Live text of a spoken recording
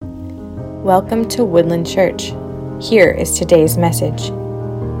Welcome to Woodland Church. Here is today's message.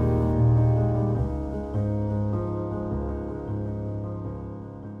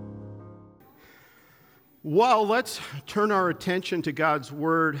 Well, let's turn our attention to God's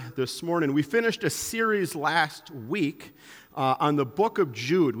Word this morning. We finished a series last week on the book of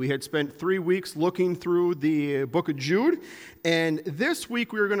Jude. We had spent 3 weeks looking through the book of Jude, and this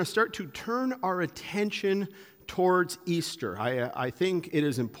week we are going to start to turn our attention towards Easter. I think it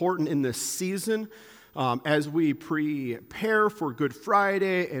is important in this season as we prepare for Good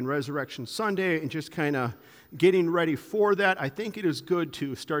Friday and Resurrection Sunday and just kind of getting ready for that. I think it is good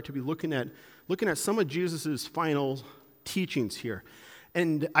to start to be looking at some of Jesus' final teachings here.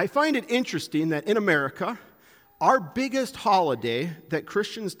 And I find it interesting that in America, our biggest holiday that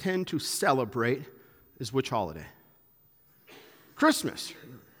Christians tend to celebrate is which holiday? Christmas.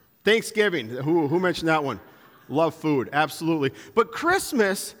 Thanksgiving. Who mentioned that one? Love food, absolutely. But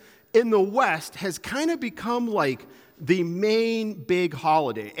Christmas in the West has kind of become like the main big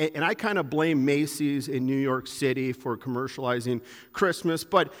holiday. And I kind of blame Macy's in New York City for commercializing Christmas.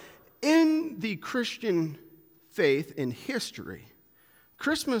 But in the Christian faith and history,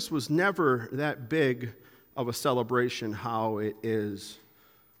 Christmas was never that big of a celebration how it is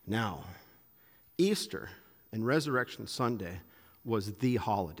now. Easter and Resurrection Sunday was the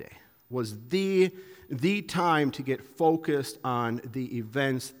holiday, was the time to get focused on the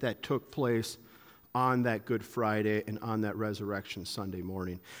events that took place on that Good Friday and on that Resurrection Sunday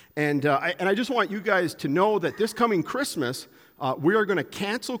morning. And I just want you guys to know that this coming Christmas, we are going to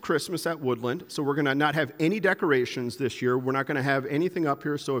cancel Christmas at Woodland, so we're going to not have any decorations this year. We're not going to have anything up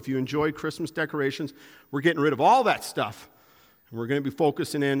here, so if you enjoy Christmas decorations, we're getting rid of all that stuff. And we're going to be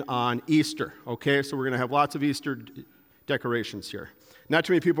focusing in on Easter, okay? So we're going to have lots of Easter decorations here. Not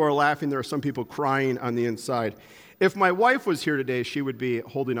too many people are laughing. There are some people crying on the inside. If my wife was here today, she would be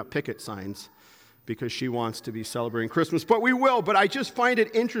holding up picket signs because she wants to be celebrating Christmas. But we will. But I just find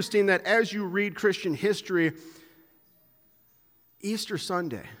it interesting that as you read Christian history, Easter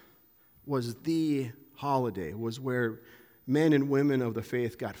Sunday was the holiday, was where men and women of the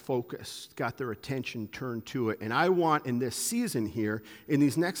faith got focused, got their attention turned to it. And I want in this season here, in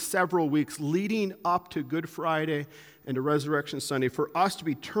these next several weeks leading up to Good Friday and to Resurrection Sunday, for us to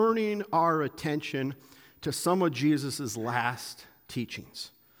be turning our attention to some of Jesus' last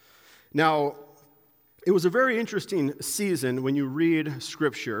teachings. Now, it was a very interesting season when you read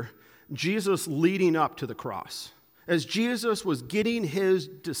Scripture, Jesus leading up to the cross. As Jesus was getting his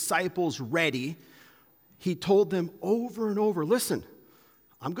disciples ready, he told them over and over, listen,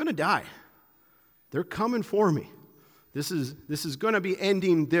 I'm going to die. They're coming for me. This is going to be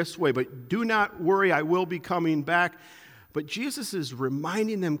ending this way, but do not worry, I will be coming back. But Jesus is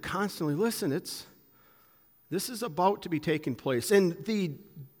reminding them constantly, listen, this is about to be taking place. And the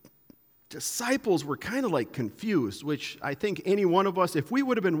disciples were kind of like confused, which I think any one of us, if we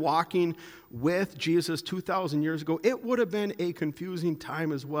would have been walking with Jesus 2,000 years ago, it would have been a confusing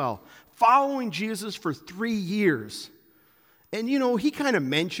time as well. Following Jesus for 3 years. And, he kind of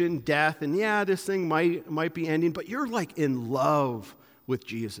mentioned death, and this thing might be ending, but you're like in love with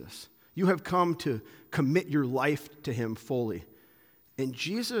Jesus. You have come to commit your life to him fully. And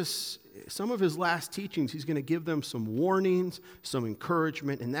Jesus, some of his last teachings, he's going to give them some warnings, some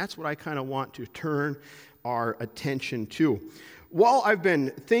encouragement, and that's what I kind of want to turn our attention to. While I've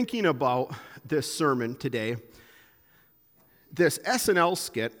been thinking about this sermon today, this SNL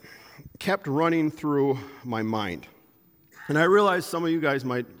skit kept running through my mind. And I realize some of you guys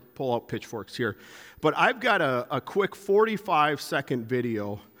might pull out pitchforks here, but I've got a quick 45-second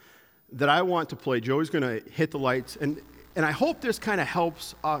video that I want to play. Joey's going to hit the lights, and I hope this kind of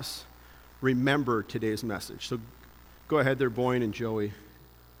helps us remember today's message. So go ahead there, Boyne and Joey.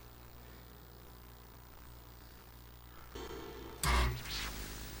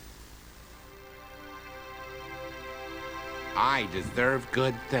 I deserve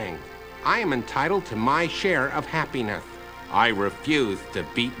good things. I am entitled to my share of happiness. I refuse to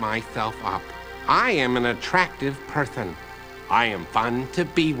beat myself up. I am an attractive person. I am fun to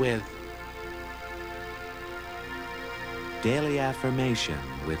be with. Daily Affirmation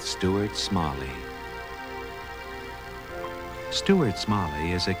with Stuart Smalley. Stuart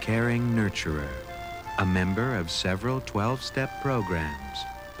Smalley is a caring nurturer, a member of several 12-step programs,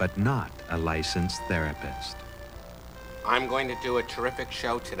 but not a licensed therapist. I'm going to do a terrific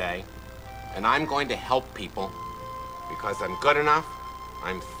show today, and I'm going to help people because I'm good enough,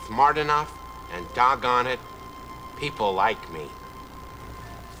 I'm smart enough, and doggone it, people like me.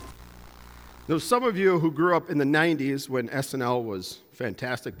 Now, some of you who grew up in the 90s when SNL was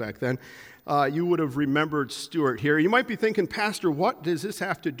fantastic back then, you would have remembered Stuart here. You might be thinking, Pastor, what does this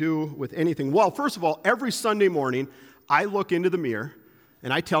have to do with anything? Well, first of all, every Sunday morning, I look into the mirror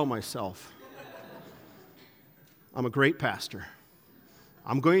and I tell myself, I'm a great pastor.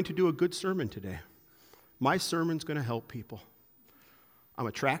 I'm going to do a good sermon today. My sermon's going to help people. I'm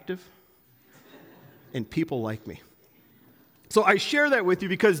attractive, and people like me. So I share that with you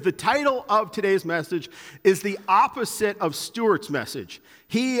because the title of today's message is the opposite of Stuart's message.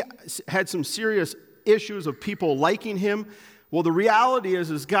 He had some serious issues of people liking him. Well, the reality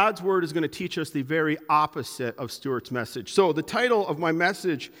is God's word is going to teach us the very opposite of Stuart's message. So the title of my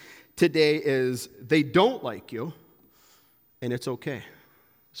message today is They Don't Like You, and It's Okay.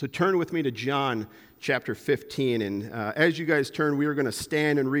 So turn with me to John chapter 15, and as you guys turn, we are going to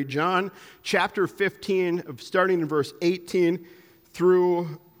stand and read John chapter 15, starting in verse 18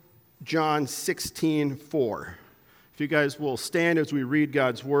 through John 16:4. If you guys will stand as we read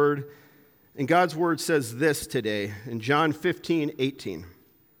God's word, and God's word says this today in John 15:18.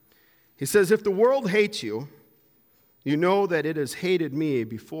 He says, "If the world hates you, you know that it has hated me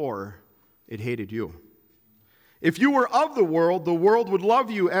before it hated you. If you were of the world would love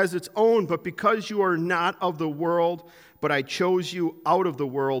you as its own, but because you are not of the world, but I chose you out of the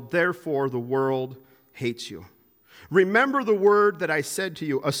world, therefore the world hates you. Remember the word that I said to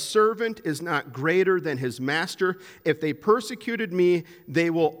you, a servant is not greater than his master. If they persecuted me,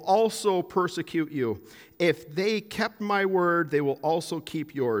 they will also persecute you. If they kept my word, they will also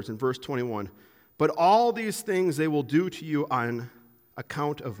keep yours." In verse 21, "But all these things they will do to you on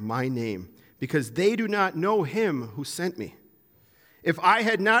account of my name, because they do not know him who sent me. If I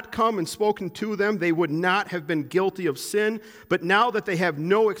had not come and spoken to them, they would not have been guilty of sin, but now that they have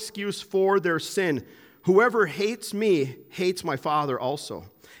no excuse for their sin, whoever hates me hates my Father also.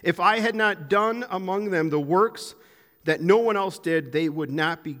 If I had not done among them the works that no one else did, they would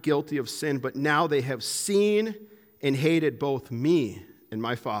not be guilty of sin, but now they have seen and hated both me and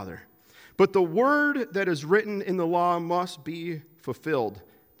my Father. But the word that is written in the law must be fulfilled.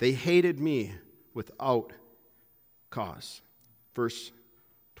 They hated me without cause." Verse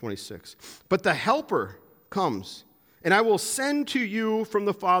 26. "But the Helper comes, and I will send to you from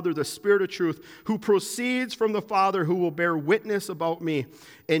the Father the Spirit of truth, who proceeds from the Father, who will bear witness about me.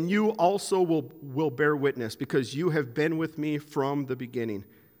 And you also will bear witness, because you have been with me from the beginning."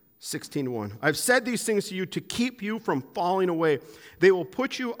 16:1. "I've said these things to you to keep you from falling away. They will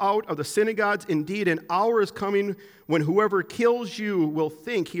put you out of the synagogues. Indeed, an hour is coming when whoever kills you will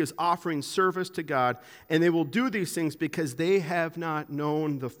think he is offering service to God, and they will do these things because they have not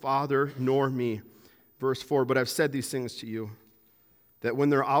known the Father nor me." Verse 4, "But I've said these things to you, that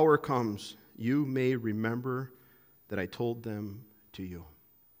when their hour comes, you may remember that I told them to you."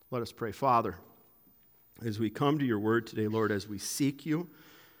 Let us pray. Father, as we come to your word today, Lord, as we seek you,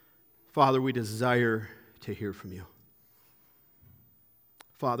 Father, we desire to hear from you.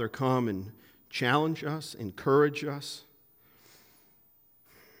 Father, come and challenge us, encourage us,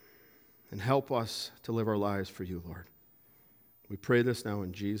 and help us to live our lives for you, Lord. We pray this now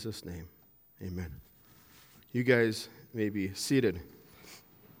in Jesus' name. Amen. You guys may be seated.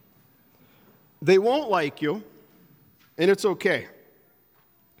 They won't like you, and it's okay.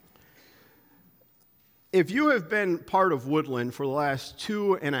 If you have been part of Woodland for the last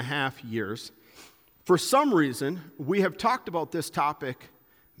 2.5 years, for some reason, we have talked about this topic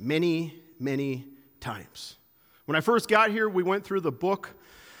many, many times. When I first got here, we went through the book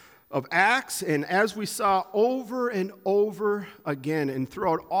of Acts, and as we saw over and over again, and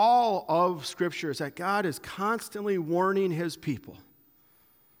throughout all of Scripture, is that God is constantly warning his people.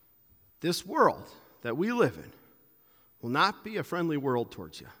 This world that we live in will not be a friendly world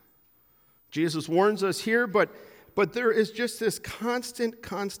towards you. Jesus warns us here, but there is just this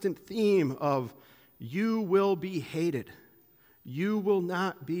constant theme of you will be hated. You will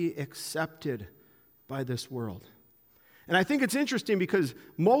not be accepted by this world. And I think it's interesting because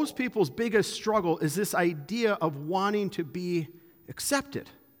most people's biggest struggle is this idea of wanting to be accepted.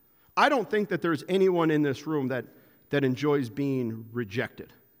 I don't think that there's anyone in this room that enjoys being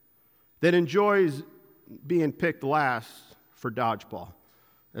rejected, that enjoys being picked last for dodgeball.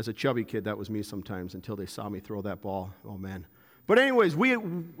 As a chubby kid, that was me sometimes until they saw me throw that ball. Oh, man. But anyways,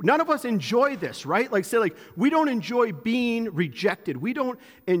 none of us enjoy this, right? We don't enjoy being rejected. We don't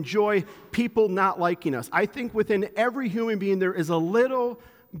enjoy people not liking us. I think within every human being, there is a little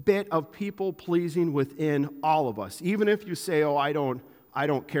bit of people pleasing within all of us. Even if you say, "Oh, I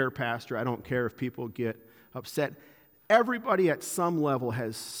don't care, Pastor. I don't care if people get upset." Everybody at some level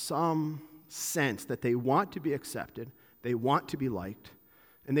has some sense that they want to be accepted, they want to be liked,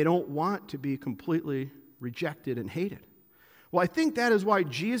 and they don't want to be completely rejected and hated. Well, I think that is why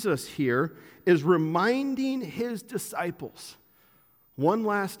Jesus here is reminding his disciples one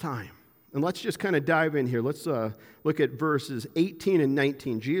last time. And let's just kind of dive in here. Let's look at verses 18 and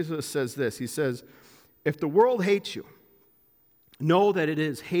 19. Jesus says this. He says, "If the world hates you, know that it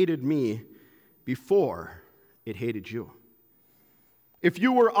has hated me before it hated you. If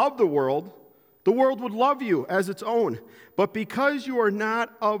you were of the world would love you as its own. But because you are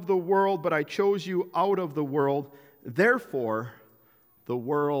not of the world, but I chose you out of the world, therefore the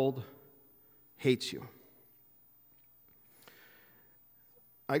world hates you."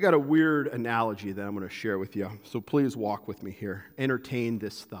 I got a weird analogy that I'm going to share with you, so please walk with me here. Entertain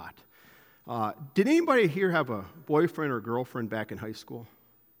this thought. Did anybody here have a boyfriend or girlfriend back in high school?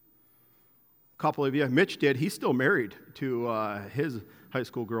 A couple of you. Mitch did. He's still married to his high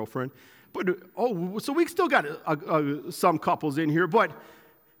school girlfriend. But so we still got some couples in here. But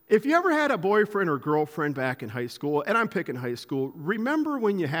if you ever had a boyfriend or girlfriend back in high school, and I'm picking high school, remember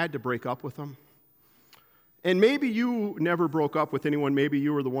when you had to break up with them? And maybe you never broke up with anyone. Maybe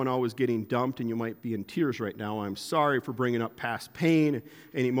you were the one always getting dumped, and you might be in tears right now. I'm sorry for bringing up past pain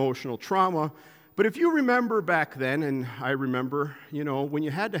and emotional trauma. But if you remember back then, and I remember, when you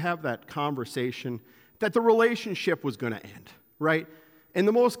had to have that conversation that the relationship was going to end, right? And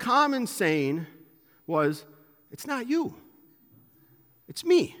the most common saying was, "It's not you. It's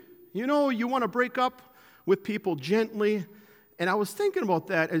me." You want to break up with people gently. And I was thinking about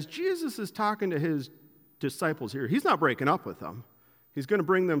that as Jesus is talking to his disciples here. He's not breaking up with them. He's going to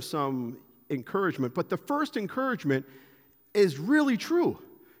bring them some encouragement. But the first encouragement is really true.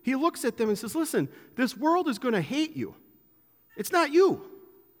 He looks at them and says, "Listen, this world is going to hate you. It's not you.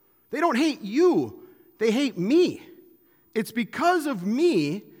 They don't hate you. They hate me. It's because of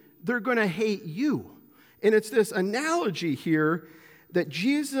me they're going to hate you." And it's this analogy here that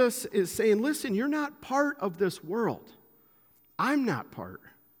Jesus is saying, listen, you're not part of this world. I'm not part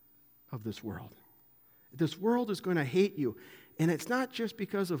of this world. This world is going to hate you. And it's not just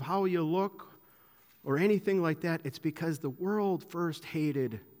because of how you look or anything like that. It's because the world first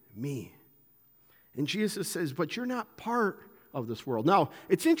hated me. And Jesus says, but you're not part of this world. Now,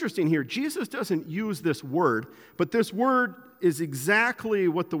 it's interesting here. Jesus doesn't use this word, but this word is exactly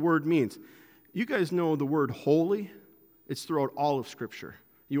what the word means. You guys know the word holy. It's throughout all of Scripture.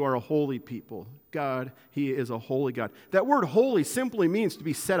 You are a holy people. God, He is a holy God. That word holy simply means to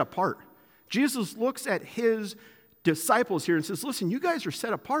be set apart. Jesus looks at His disciples here and says, listen, you guys are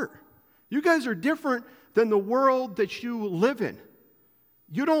set apart. You guys are different than the world that you live in.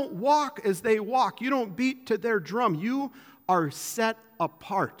 You don't walk as they walk. You don't beat to their drum. You are set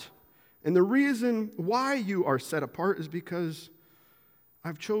apart. And the reason why you are set apart is because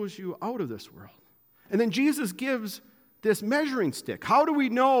I've chose you out of this world. And then Jesus gives this measuring stick. How do we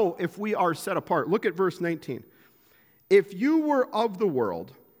know if we are set apart? Look at verse 19. If you were of the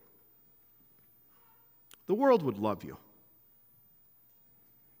world would love you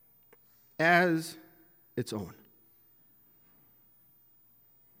as its own.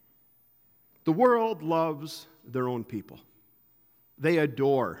 The world loves their own people. They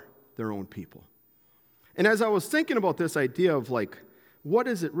adore their own people. And as I was thinking about this idea of what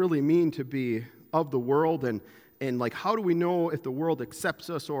does it really mean to be of the world and how do we know if the world accepts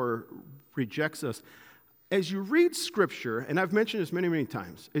us or rejects us? As you read Scripture, and I've mentioned this many, many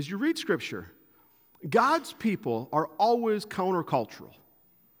times, as you read Scripture, God's people are always countercultural.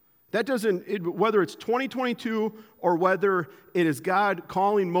 That whether it's 2022 or whether it is God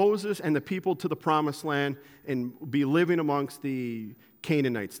calling Moses and the people to the promised land and be living amongst the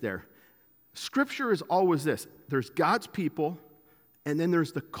Canaanites there. Scripture is always this. There's God's people and then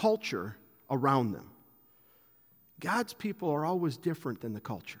there's the culture around them. God's people are always different than the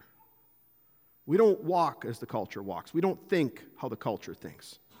culture. We don't walk as the culture walks. We don't think how the culture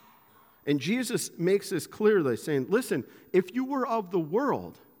thinks. And Jesus makes this clear by saying, listen, if you were of the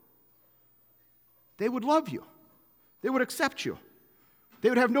world, they would love you. They would accept you. They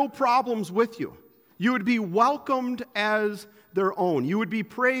would have no problems with you. You would be welcomed as their own. You would be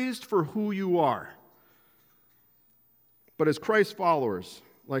praised for who you are. But as Christ followers,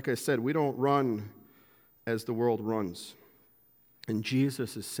 like I said, we don't run as the world runs. And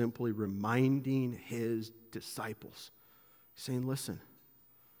Jesus is simply reminding His disciples, saying, listen,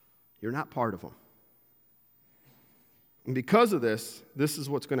 you're not part of them. And because of this is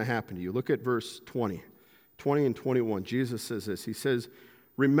what's going to happen to you. Look at verse 20 and 21. Jesus says this. He says,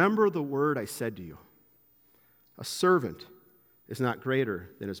 remember the word I said to you. A servant is not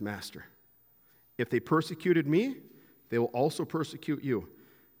greater than his master. If they persecuted me, they will also persecute you.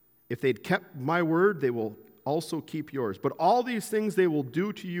 If they'd kept my word, they will also keep yours. But all these things they will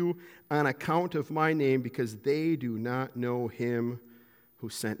do to you on account of my name, because they do not know him who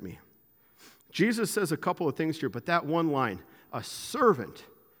sent me. Jesus says a couple of things here, but that one line, a servant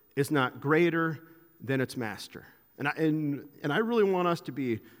is not greater than its master. And I really want us to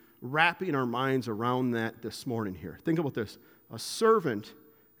be wrapping our minds around that this morning here. Think about this. A servant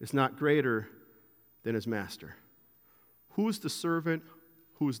is not greater than his master. Who's the servant?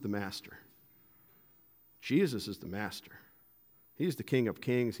 Who's the master? Jesus is the master. He's the King of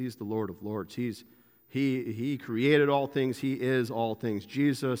kings. He's the Lord of lords. He created all things. He is all things.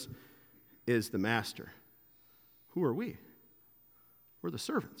 Jesus is the master. Who are we? We're the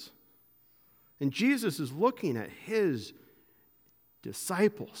servants. And Jesus is looking at his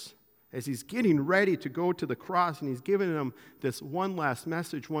disciples as he's getting ready to go to the cross, and he's giving them this one last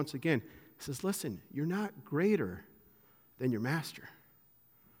message once again. He says, listen, you're not greater than your master.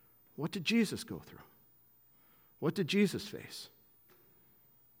 What did Jesus go through? What did Jesus face?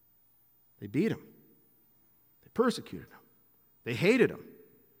 They beat him. They persecuted him. They hated him.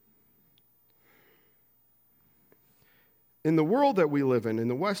 In the world that we live in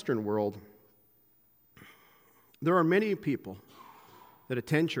the Western world, there are many people that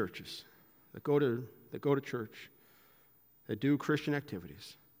attend churches, that go to church, that do Christian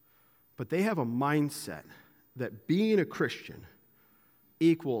activities, but they have a mindset that being a Christian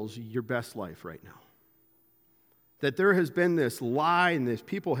equals your best life right now. That there has been this lie, and these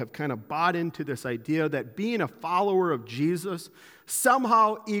people have kind of bought into this idea that being a follower of Jesus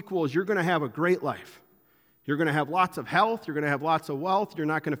somehow equals you're going to have a great life. You're going to have lots of health. You're going to have lots of wealth. You're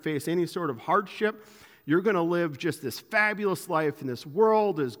not going to face any sort of hardship. You're going to live just this fabulous life, and this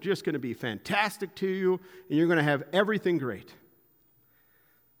world is just going to be fantastic to you, and you're going to have everything great.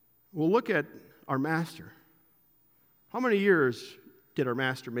 Well, look at our master. How many years did our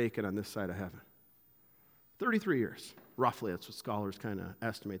master make it on this side of heaven? 33 years, roughly. That's what scholars kind of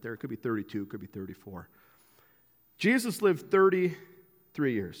estimate there. It could be 32, it could be 34. Jesus lived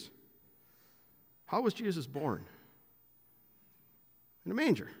 33 years. How was Jesus born? In a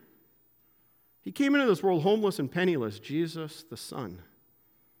manger. He came into this world homeless and penniless, Jesus the Son.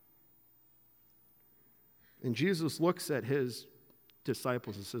 And Jesus looks at his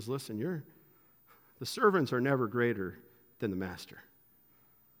disciples and says, listen, the servants are never greater than the master.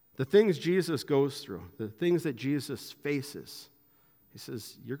 The things Jesus goes through, the things that Jesus faces, he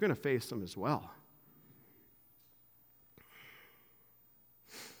says, you're going to face them as well.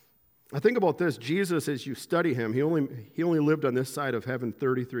 I think about this. Jesus, as you study him, he only lived on this side of heaven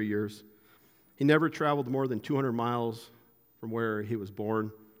 33 years. He never traveled more than 200 miles from where he was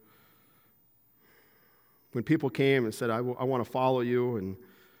born. When people came and said, I want to follow you, and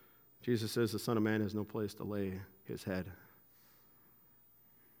Jesus says the Son of Man has no place to lay his head.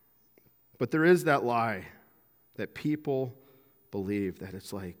 But there is that lie that people believe, that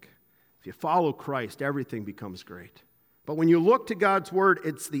it's like, if you follow Christ, everything becomes great. But when you look to God's word,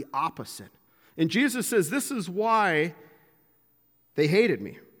 it's the opposite. And Jesus says, this is why they hated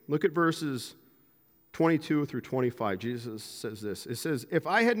me. Look at verses 22 through 25. Jesus says this. It says, if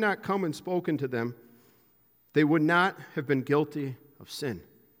I had not come and spoken to them, they would not have been guilty of sin.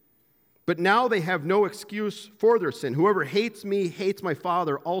 But now they have no excuse for their sin. Whoever hates me hates my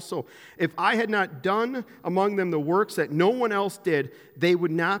Father also. If I had not done among them the works that no one else did, they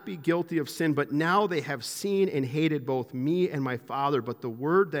would not be guilty of sin. But now they have seen and hated both me and my Father. But the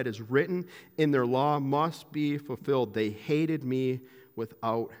word that is written in their law must be fulfilled. They hated me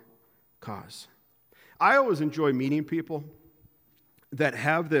without cause. I always enjoy meeting people that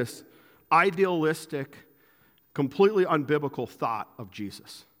have this idealistic, completely unbiblical thought of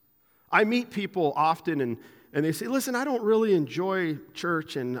Jesus. I meet people often, and they say, listen, I don't really enjoy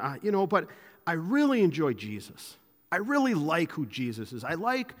church, but I really enjoy Jesus. I really like who Jesus is. I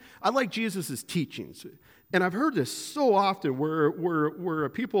like Jesus' teachings. And I've heard this so often where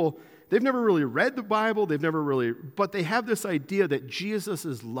people, they've never really read the Bible, but they have this idea that Jesus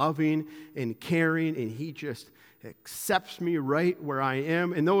is loving and caring, and he just accepts me right where I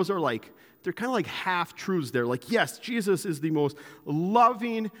am. And those are they're kind of like half-truths there. Like, yes, Jesus is the most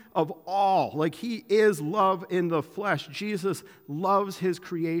loving of all. Like, he is love in the flesh. Jesus loves his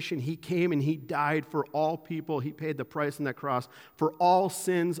creation. He came and he died for all people. He paid the price on that cross for all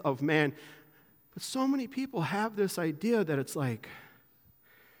sins of man. But so many people have this idea that it's like,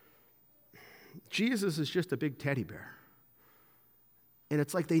 Jesus is just a big teddy bear. And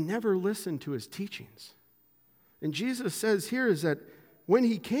it's like they never listen to his teachings. And Jesus says here is that when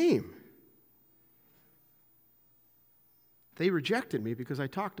he came, they rejected me because I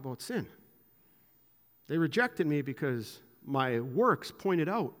talked about sin. They rejected me because my works pointed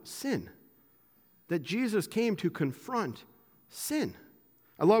out sin. that Jesus came to confront sin.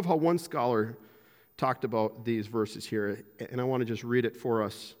 I love how one scholar talked about these verses here, and I want to just read it for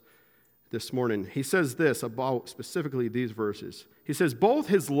us this morning. He says this about specifically these verses. He says, both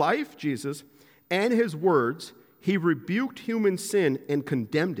his life, Jesus, and his words, he rebuked human sin and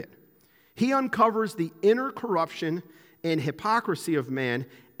condemned it. He uncovers the inner corruption and hypocrisy of man,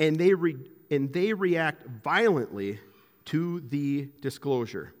 and they react violently to the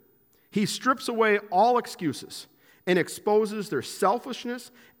disclosure. He strips away all excuses and exposes their selfishness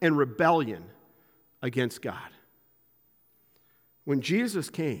and rebellion against God. When Jesus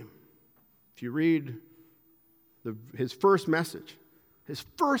came, if you read his first message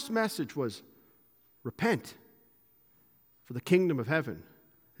was, repent, for the kingdom of heaven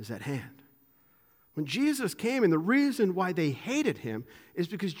is at hand. When Jesus came, and the reason why they hated him is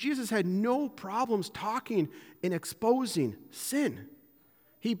because Jesus had no problems talking and exposing sin.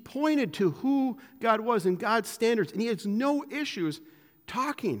 He pointed to who God was and God's standards, and he has no issues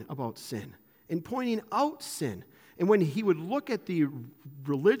talking about sin and pointing out sin. And when he would look at the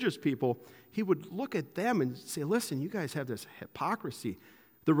religious people, he would look at them and say, listen, you guys have this hypocrisy.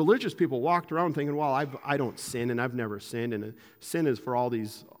 The religious people walked around thinking, well, I don't sin, and I've never sinned, and sin is for all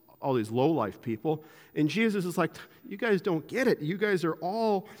these low-life people. And Jesus is like, you guys don't get it. You guys are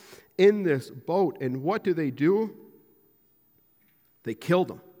all in this boat. And what do? They killed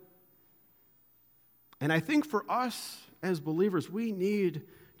him. And I think for us as believers, we need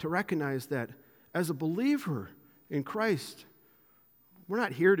to recognize that as a believer in Christ, we're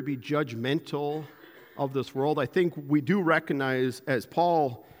not here to be judgmental of this world. I think we do recognize, as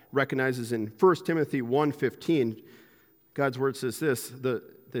Paul recognizes in 1 Timothy 1:15, God's word says this,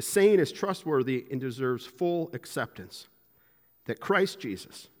 the saying is trustworthy and deserves full acceptance, that Christ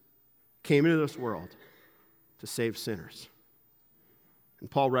Jesus came into this world to save sinners. And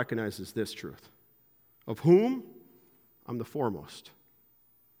Paul recognizes this truth, of whom I'm the foremost.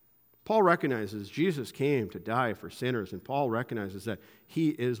 Paul recognizes Jesus came to die for sinners, and Paul recognizes that he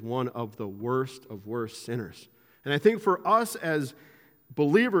is one of the worst of worst sinners. And I think for us as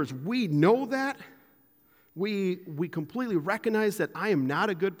believers, we know that. We completely recognize that I am not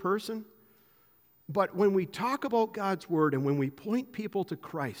a good person. But when we talk about God's word and when we point people to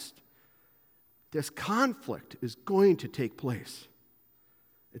Christ, this conflict is going to take place.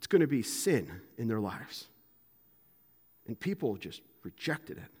 It's going to be sin in their lives. And people just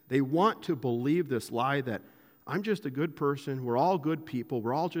rejected it. They want to believe this lie that I'm just a good person, we're all good people,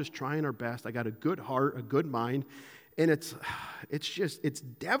 we're all just trying our best, I got a good heart, a good mind. And it's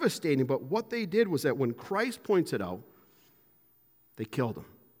devastating. But what they did was that when Christ points it out, they killed him.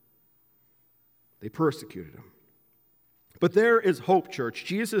 They persecuted him. But there is hope, church.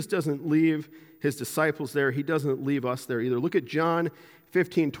 Jesus doesn't leave his disciples there. He doesn't leave us there either. Look at John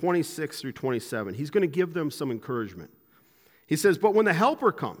 15:26 through 27. He's going to give them some encouragement. He says, but when the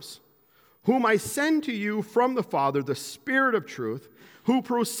Helper comes, whom I send to you from the Father, the Spirit of truth, who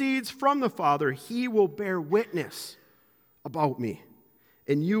proceeds from the Father, he will bear witness about me.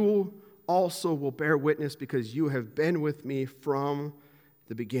 And you also will bear witness because you have been with me from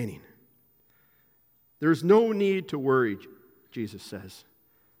the beginning. There's no need to worry, Jesus says.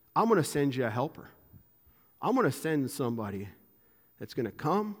 I'm going to send you a helper. I'm going to send somebody that's going to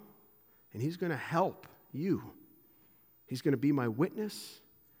come and he's going to help you. He's going to be my witness,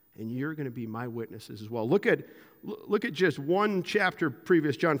 and you're going to be my witnesses as well. Look at just one chapter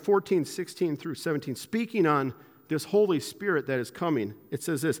previous, John 14:16 through 17, speaking on this Holy Spirit that is coming. It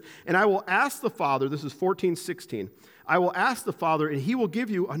says this, and I will ask the Father, this is 14:16, I will ask the Father, and he will give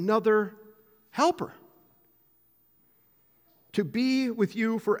you another helper to be with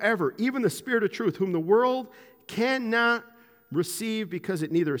you forever, even the Spirit of truth, whom the world cannot receive because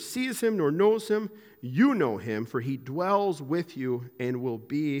it neither sees him nor knows him. You know him, for he dwells with you and will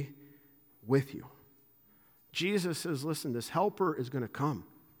be with you. Jesus says, listen, this helper is going to come.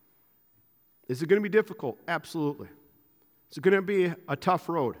 Is it going to be difficult? Absolutely. Is it going to be a tough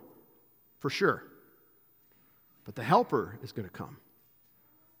road? For sure. But the helper is going to come.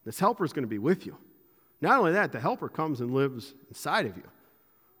 This helper is going to be with you. Not only that, the helper comes and lives inside of you.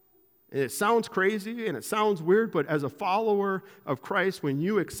 And it sounds crazy and it sounds weird, but as a follower of Christ, when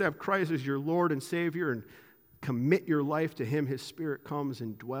you accept Christ as your Lord and Savior and commit your life to him, his Spirit comes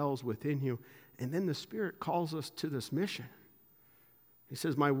and dwells within you. And then the Spirit calls us to this mission. He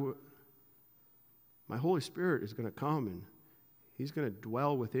says, my Holy Spirit is going to come and he's going to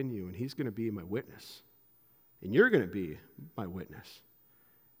dwell within you and he's going to be my witness. And you're going to be my witness.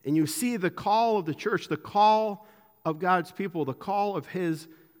 And you see the call of the church, the call of God's people, the call of his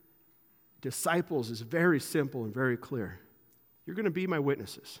disciples is very simple and very clear. You're going to be my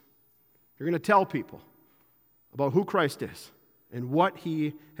witnesses. You're going to tell people about who Christ is and what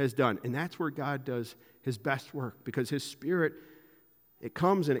he has done. And that's where God does his best work, because his Spirit, it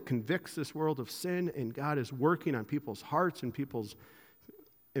comes and it convicts this world of sin, and God is working on people's hearts and people's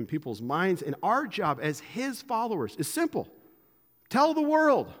minds. And our job as his followers is simple. Tell the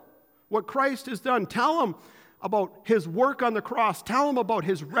world what Christ has done. Tell them about his work on the cross. Tell them about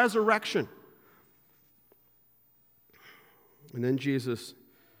his resurrection. And then Jesus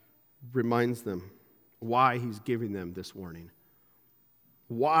reminds them why he's giving them this warning.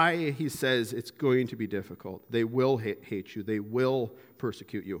 Why he says it's going to be difficult. They will hate you. They will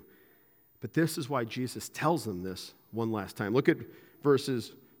persecute you. But this is why Jesus tells them this one last time. Look at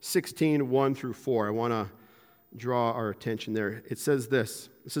verses 16, 1 through 4. I want to draw our attention there. It says this.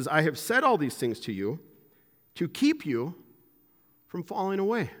 It says, I have said all these things to you to keep you from falling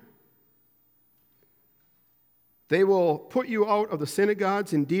away. They will put you out of the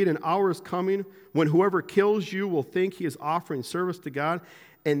synagogues. Indeed, an hour is coming when whoever kills you will think he is offering service to God,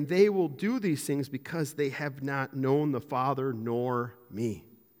 and they will do these things because they have not known the Father nor me.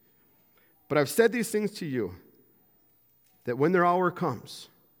 But I've said these things to you, that when their hour comes,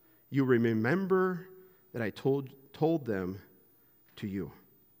 you remember that I told them to you.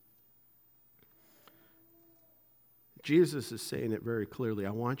 Jesus is saying it very clearly.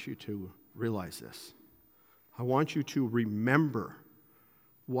 I want you to realize this. I want you to remember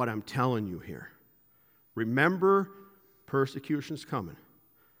what I'm telling you here. Remember, persecution's coming.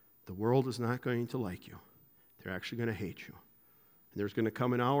 The world is not going to like you. They're actually going to hate you. And there's going to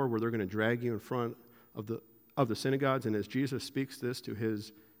come an hour where they're going to drag you in front of the synagogues, and as Jesus speaks this to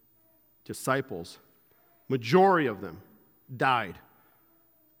his disciples, majority of them died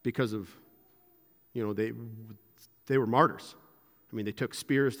because of, they were martyrs. I mean, they took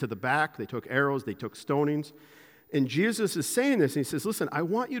spears to the back, they took arrows, they took stonings. And Jesus is saying this, and he says, listen, I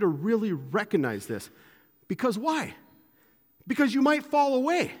want you to really recognize this. Because why? Because you might fall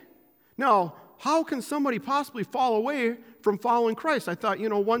away. Now, how can somebody possibly fall away from following Christ? I thought,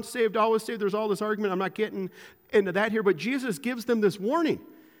 once saved, always saved. There's all this argument. I'm not getting into that here, but Jesus gives them this warning.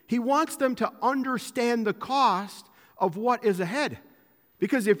 He wants them to understand the cost of what is ahead.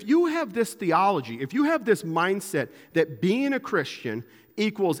 Because if you have this theology, if you have this mindset that being a Christian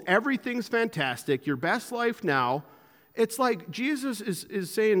equals everything's fantastic, your best life now, it's like Jesus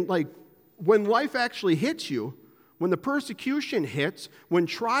is saying, like, when life actually hits you, when the persecution hits, when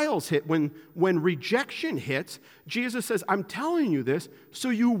trials hit, when rejection hits, Jesus says, I'm telling you this so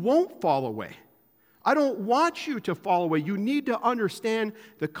you won't fall away. I don't want you to fall away. You need to understand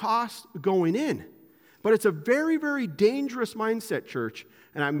the cost going in. But it's a very, very dangerous mindset, church.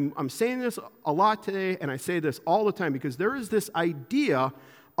 And I'm saying this a lot today, and I say this all the time, because there is this idea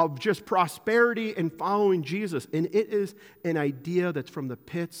of just prosperity and following Jesus, and it is an idea that's from the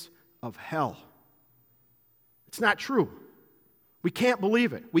pits of hell. It's not true. We can't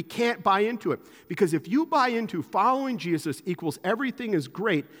believe it. We can't buy into it. Because if you buy into following Jesus equals everything is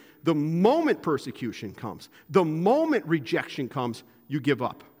great, the moment persecution comes, the moment rejection comes, you give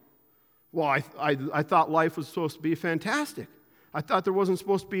up. Well, I thought life was supposed to be fantastic. I thought there wasn't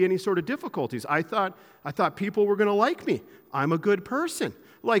supposed to be any sort of difficulties. I thought people were going to like me. I'm a good person.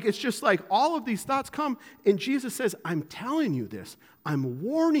 Like, it's just like all of these thoughts come, and Jesus says, I'm telling you this. I'm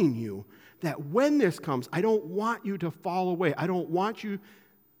warning you that when this comes, I don't want you to fall away. I don't want you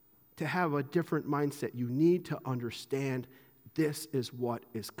to have a different mindset. You need to understand this is what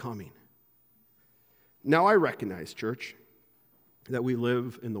is coming. Now, I recognize, church, that we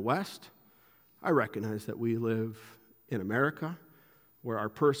live in the West. I recognize that we live in America, where our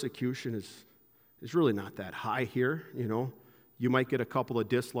persecution is really not that high here. You might get a couple of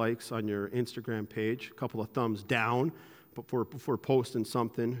dislikes on your Instagram page, a couple of thumbs down for posting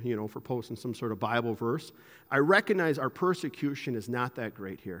something, for posting some sort of Bible verse. I recognize our persecution is not that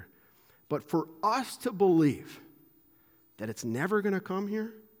great here. But for us to believe that it's never going to come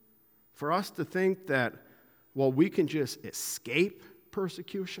here, for us to think that, well, we can just escape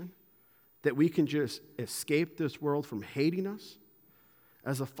persecution, that we can just escape this world from hating us.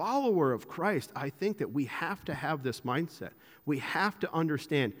 As a follower of Christ, I think that we have to have this mindset. We have to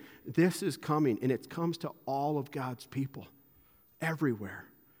understand this is coming, and it comes to all of God's people, everywhere,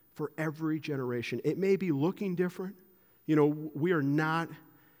 for every generation. It may be looking different. We are not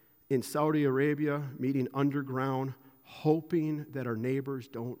in Saudi Arabia meeting underground, hoping that our neighbors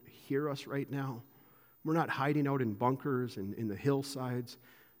don't hear us right now. We're not hiding out in bunkers and in the hillsides,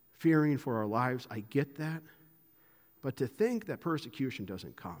 fearing for our lives. I get that. But to think that persecution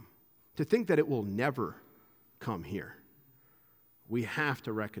doesn't come, to think that it will never come here, we have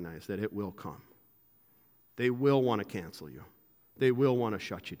to recognize that it will come. They will want to cancel you. They will want to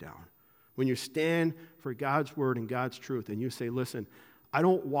shut you down. When you stand for God's word and God's truth and you say, listen, I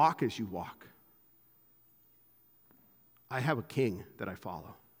don't walk as you walk. I have a king that I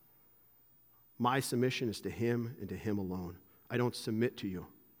follow. My submission is to him and to him alone. I don't submit to you.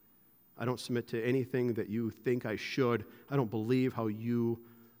 I don't submit to anything that you think I should. I don't believe how you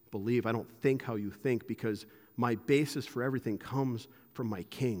believe. I don't think how you think, because my basis for everything comes from my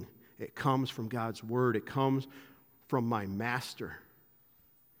king. It comes from God's word. It comes from my master.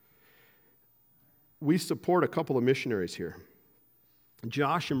 We support a couple of missionaries here.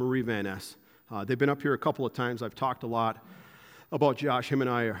 Josh and Marie Van Ness. They've been up here a couple of times. I've talked a lot about Josh. Him and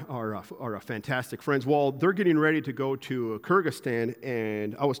I are fantastic friends. Well, they're getting ready to go to Kyrgyzstan,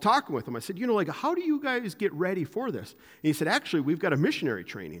 and I was talking with him. I said, how do you guys get ready for this? And he said, actually, we've got a missionary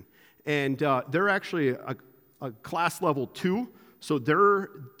training, and they're actually a class level 2, so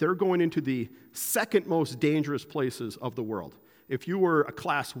they're going into the second most dangerous places of the world. If you were a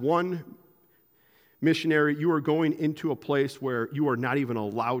class 1 missionary, you are going into a place where you are not even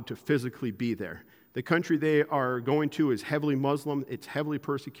allowed to physically be there. The country they are going to is heavily Muslim. It's heavily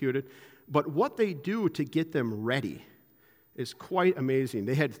persecuted. But what they do to get them ready is quite amazing.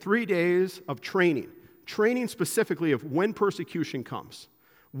 They had 3 days of training specifically of when persecution comes.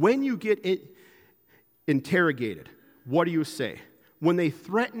 When you get interrogated, what do you say? When they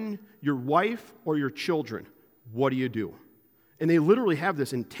threaten your wife or your children, what do you do? And they literally have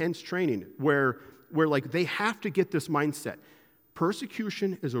this intense training where like they have to get this mindset.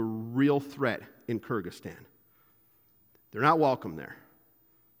 Persecution is a real threat in Kyrgyzstan. They're not welcome there.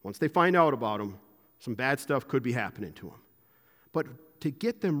 Once they find out about them, some bad stuff could be happening to them. But to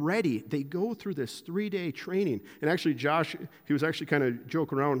get them ready, they go through this 3-day training. And actually, Josh, he was actually kind of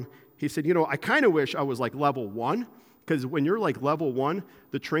joking around. He said, I kind of wish I was like level 1, because when you're like level 1,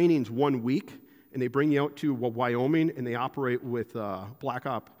 the training's 1 week, and they bring you out to Wyoming, and they operate with Black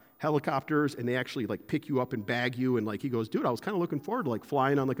Ops helicopters, and they actually like pick you up and bag you, and like he goes, dude, I was kind of looking forward to like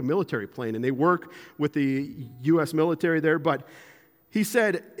flying on like a military plane, and they work with the U.S. military there. But he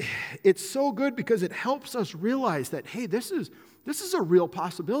said it's so good because it helps us realize that, hey, this is a real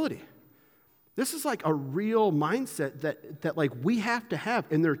possibility. This is like a real mindset that like we have to have,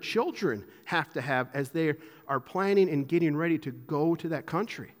 and their children have to have as they are planning and getting ready to go to that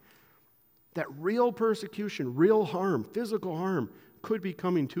country. That real persecution, real harm, physical harm could be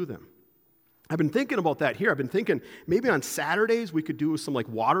coming to them. I've been thinking about that here. I've been thinking maybe on Saturdays we could do some like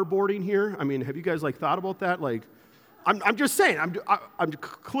waterboarding here. I mean, have you guys like thought about that? Like, I'm just saying. I'm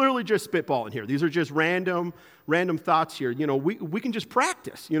clearly just spitballing here. These are just random thoughts here. We can just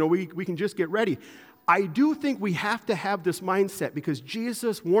practice. We can just get ready. I do think we have to have this mindset because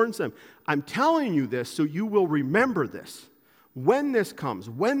Jesus warns them. I'm telling you this so you will remember this. When this comes,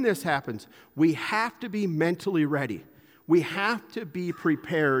 when this happens, we have to be mentally ready. We have to be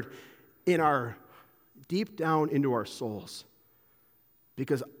prepared deep down into our souls.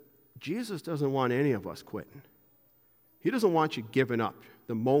 Because Jesus doesn't want any of us quitting. He doesn't want you giving up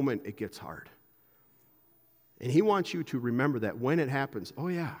the moment it gets hard. And he wants you to remember that when it happens, oh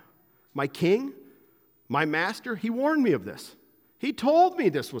yeah, my king, my master, he warned me of this. He told me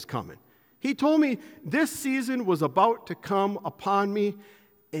this was coming. He told me this season was about to come upon me,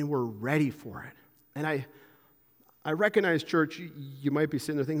 and we're ready for it. And I recognize, church, you might be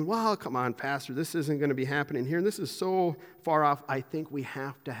sitting there thinking, well, come on, Pastor, this isn't going to be happening here, and this is so far off. I think we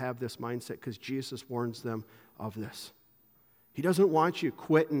have to have this mindset because Jesus warns them of this. He doesn't want you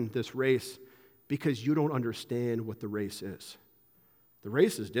quitting this race because you don't understand what the race is. The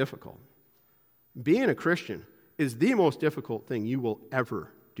race is difficult. Being a Christian is the most difficult thing you will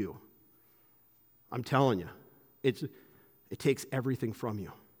ever do. I'm telling you, it takes everything from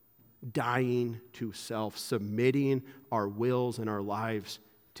you. Dying to self, submitting our wills and our lives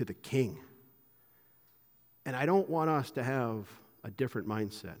to the King. And I don't want us to have a different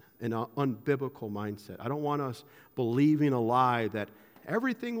mindset, an unbiblical mindset. I don't want us believing a lie that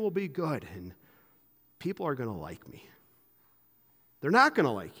everything will be good and people are going to like me. They're not going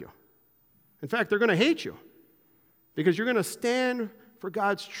to like you. In fact, they're going to hate you because you're going to stand for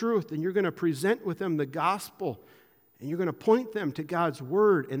God's truth and you're going to present with them the gospel. And you're going to point them to God's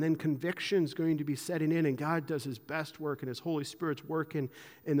word, and then conviction's going to be setting in, and God does his best work, and his Holy Spirit's working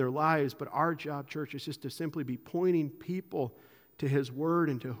in their lives. But our job, church, is just to simply be pointing people to his word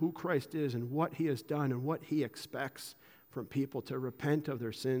and to who Christ is and what he has done and what he expects from people to repent of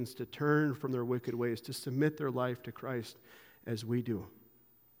their sins, to turn from their wicked ways, to submit their life to Christ as we do.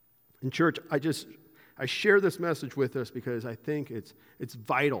 And church, I share this message with us because I think it's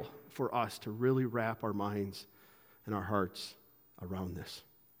vital for us to really wrap our minds and our hearts around this.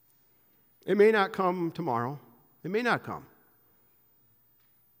 It may not come tomorrow. It may not come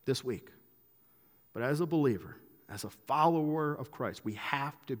this week. But as a believer, as a follower of Christ, we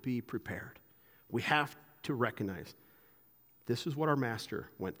have to be prepared. We have to recognize this is what our master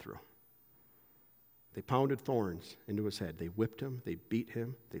went through. They pounded thorns into his head. They whipped him. They beat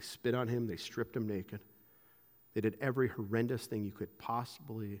him. They spit on him. They stripped him naked. They did every horrendous thing you could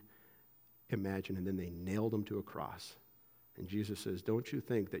possibly imagine, and then they nailed him to a cross. And Jesus says, don't you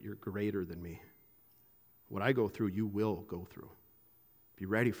think that you're greater than me? What I go through, you will go through. Be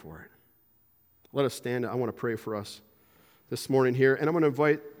ready for it. Let us stand. I want to pray for us this morning here, and I'm going to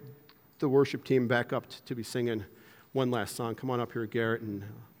invite the worship team back up to be singing one last song. Come on up here, Garrett, and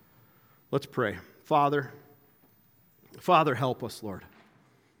let's pray. Father, help us, Lord.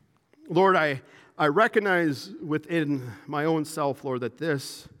 Lord, I recognize within my own self, Lord, that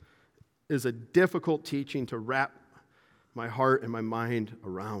this is a difficult teaching to wrap my heart and my mind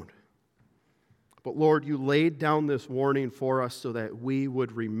around. But Lord, you laid down this warning for us so that we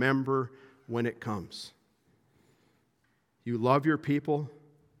would remember when it comes. You love your people.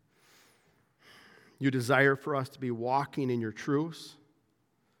 You desire for us to be walking in your truths.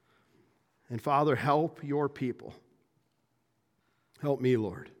 And Father, help your people. Help me,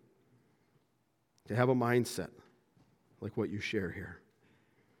 Lord, to have a mindset like what you share here.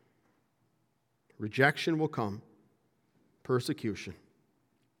 Rejection will come, persecution,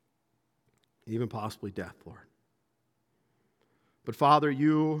 even possibly death, Lord. But Father,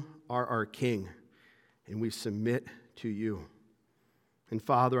 you are our King, and we submit to you. And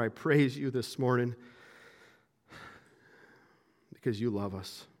Father, I praise you this morning because you love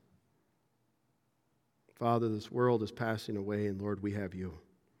us. Father, this world is passing away, and Lord, we have you.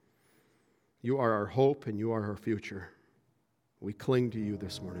 You are our hope, and you are our future. We cling to you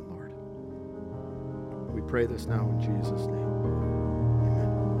this morning, Lord. We pray this now in Jesus' name.